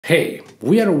Hey,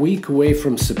 we are a week away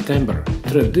from September,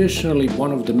 traditionally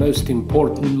one of the most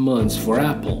important months for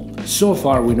Apple. So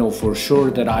far we know for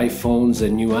sure that iPhones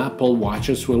and new Apple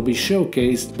Watches will be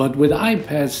showcased, but with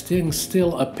iPads things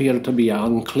still appear to be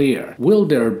unclear. Will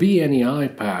there be any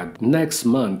iPad next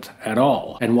month at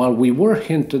all? And while we were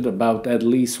hinted about at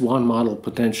least one model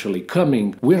potentially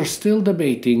coming, we're still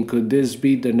debating could this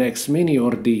be the next Mini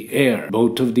or the Air.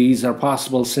 Both of these are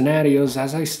possible scenarios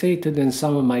as I stated in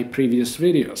some of my previous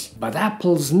videos. But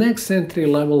Apple's next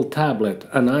entry-level tablet,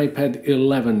 an iPad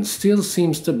 11, still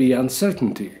seems to be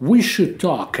uncertainty. We should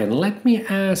talk, and let me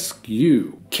ask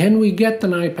you, can we get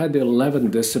an iPad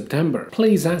 11 this September?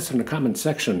 Please answer in the comment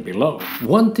section below.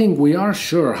 One thing we are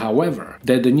sure, however,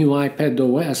 that the new iPad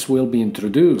OS will be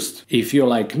introduced. If you're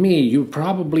like me, you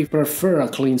probably prefer a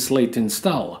clean slate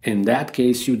install. In that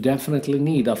case, you definitely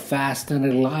need a fast and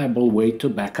reliable way to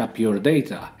back up your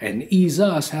data, and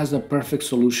EaseUS has a perfect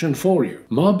solution for you.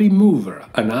 Mobi,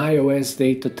 an iOS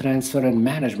data transfer and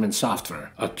management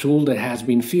software, a tool that has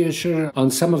been featured on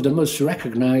some of the most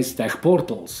recognized tech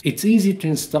portals. It's easy to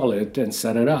install it and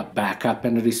set it up. Backup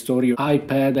and restore your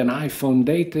iPad and iPhone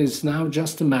data is now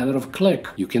just a matter of click.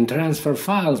 You can transfer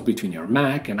files between your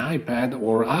Mac and iPad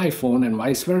or iPhone and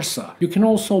vice versa. You can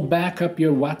also back up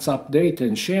your WhatsApp data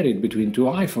and share it between two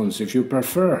iPhones if you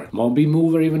prefer. Mobi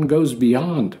even goes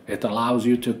beyond. It allows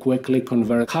you to quickly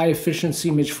convert high-efficiency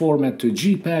image format to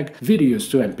JPEG, videos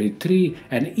to MP3,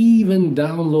 and even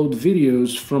download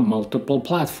videos from multiple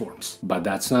platforms. But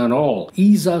that's not all.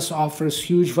 EaseUS offers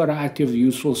huge variety of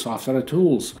useful software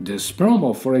tools. This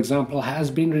promo, for example, has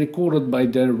been recorded by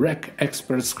the Rec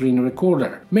Expert Screen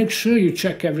Recorder. Make sure you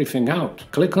check everything out.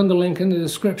 Click on the link in the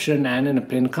description and in a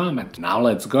pinned comment. Now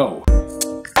let's go.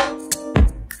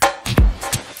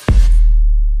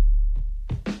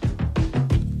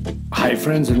 Hi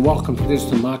friends, and welcome to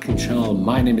this Marking channel.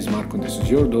 My name is Marco and this is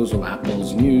your dose of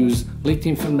Apple's news, leaked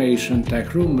information,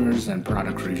 tech rumors and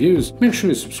product reviews. Make sure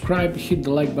you subscribe, hit the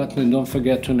like button, and don't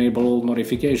forget to enable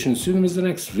notifications so you don't miss the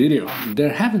next video.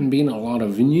 There haven't been a lot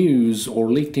of news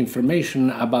or leaked information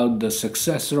about the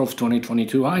successor of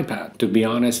 2022 iPad. To be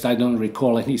honest, I don't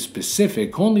recall any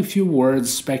specific, only few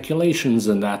words, speculations,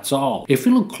 and that's all. If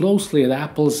you look closely at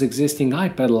Apple's existing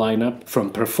iPad lineup, from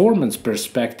performance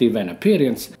perspective and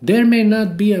appearance, there may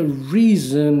not be a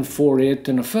reason for it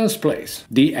in the first place.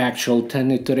 The actual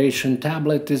 10 iteration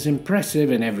tablet is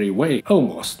impressive in every way,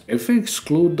 almost, if we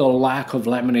exclude the lack of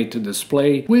laminated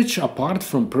display, which apart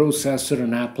from processor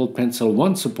and Apple Pencil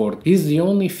 1 support, is the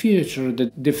only feature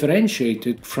that differentiates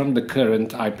it from the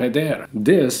current iPad Air.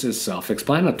 This is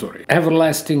self-explanatory.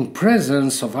 Everlasting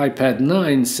presence of iPad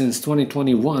 9 since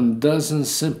 2021 doesn't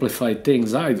simplify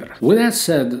things either. With that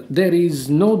said, there is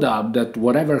no doubt that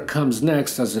whatever comes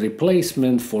next as a replacement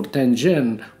for 10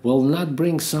 Gen will not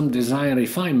bring some design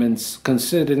refinements,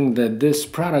 considering that this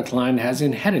product line has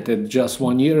inherited just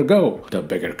 1 year ago. The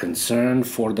bigger concern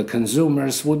for the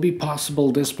consumers would be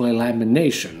possible display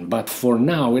lamination, but for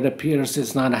now it appears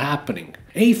it's not happening.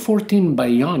 A14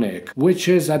 Bionic, which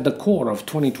is at the core of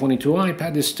 2022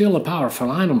 iPad, is still a powerful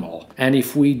animal, and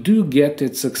if we do get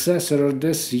its successor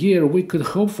this year, we could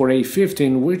hope for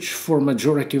A15, which for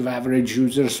majority of average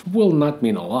users will not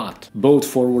mean a lot. Both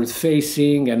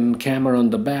forward-facing and camera on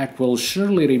the back will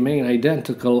surely remain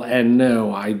identical, and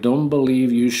no, I don't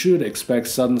believe you should expect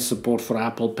sudden support for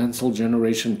Apple Pencil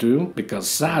Generation 2, because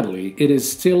sadly, it is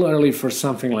still early for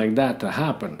something like that to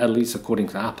happen, at least according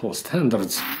to Apple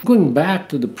standards. Going back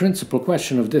to the principal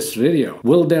question of this video,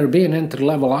 will there be an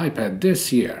entry-level iPad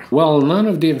this year? Well, none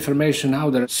of the information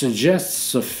out there suggests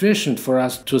sufficient for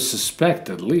us to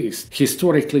suspect, at least.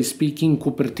 Historically speaking,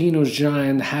 Cupertino's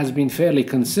giant has been fairly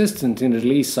consistent in the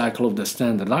release cycle of the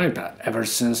standard iPad ever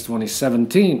since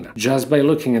 2017. Just by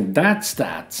looking at that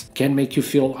stats can make you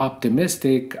feel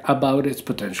optimistic about its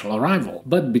potential arrival.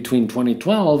 But between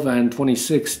 2012 and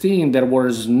 2016 there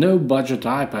was no budget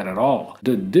iPad at all.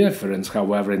 The difference,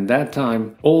 however, in that time,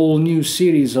 all new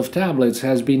series of tablets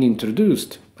has been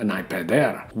introduced, an iPad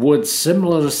Air. Would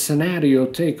similar scenario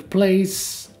take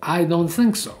place? I don't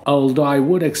think so. Although I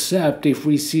would accept if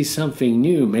we see something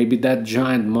new, maybe that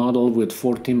giant model with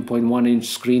 14.1-inch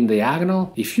screen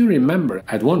diagonal. If you remember,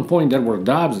 at one point there were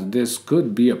doubts that this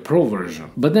could be a Pro version.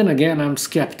 But then again, I'm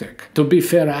skeptic. To be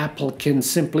fair, Apple can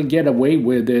simply get away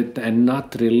with it and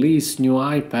not release new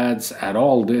iPads at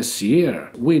all this year.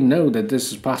 We know that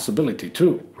this is a possibility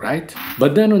too, right?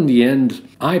 But then in the end,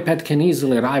 iPad can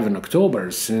easily arrive in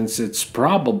October, since it's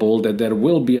probable that there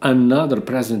will be another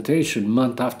presentation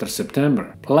month after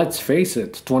September. Let's face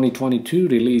it, 2022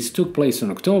 release took place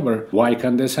in October. Why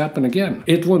can't this happen again?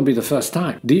 It won't be the first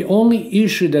time. The only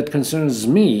issue that concerns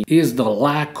me is the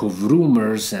lack of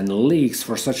rumors and leaks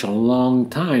for such a long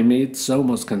time. It's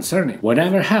almost concerning.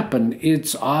 Whatever happened,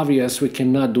 it's obvious we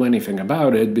cannot do anything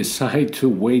about it besides to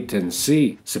wait and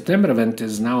see. September event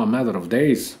is now a matter of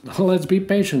days. Let's be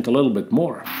patient a little bit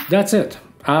more. That's it.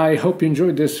 I hope you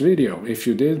enjoyed this video. If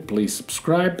you did, please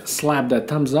subscribe, slap that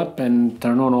thumbs up and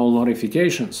turn on all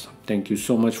notifications. Thank you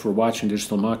so much for watching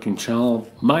Digital Marketing Channel.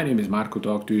 My name is Marko.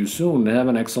 Talk to you soon. Have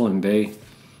an excellent day.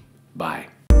 Bye.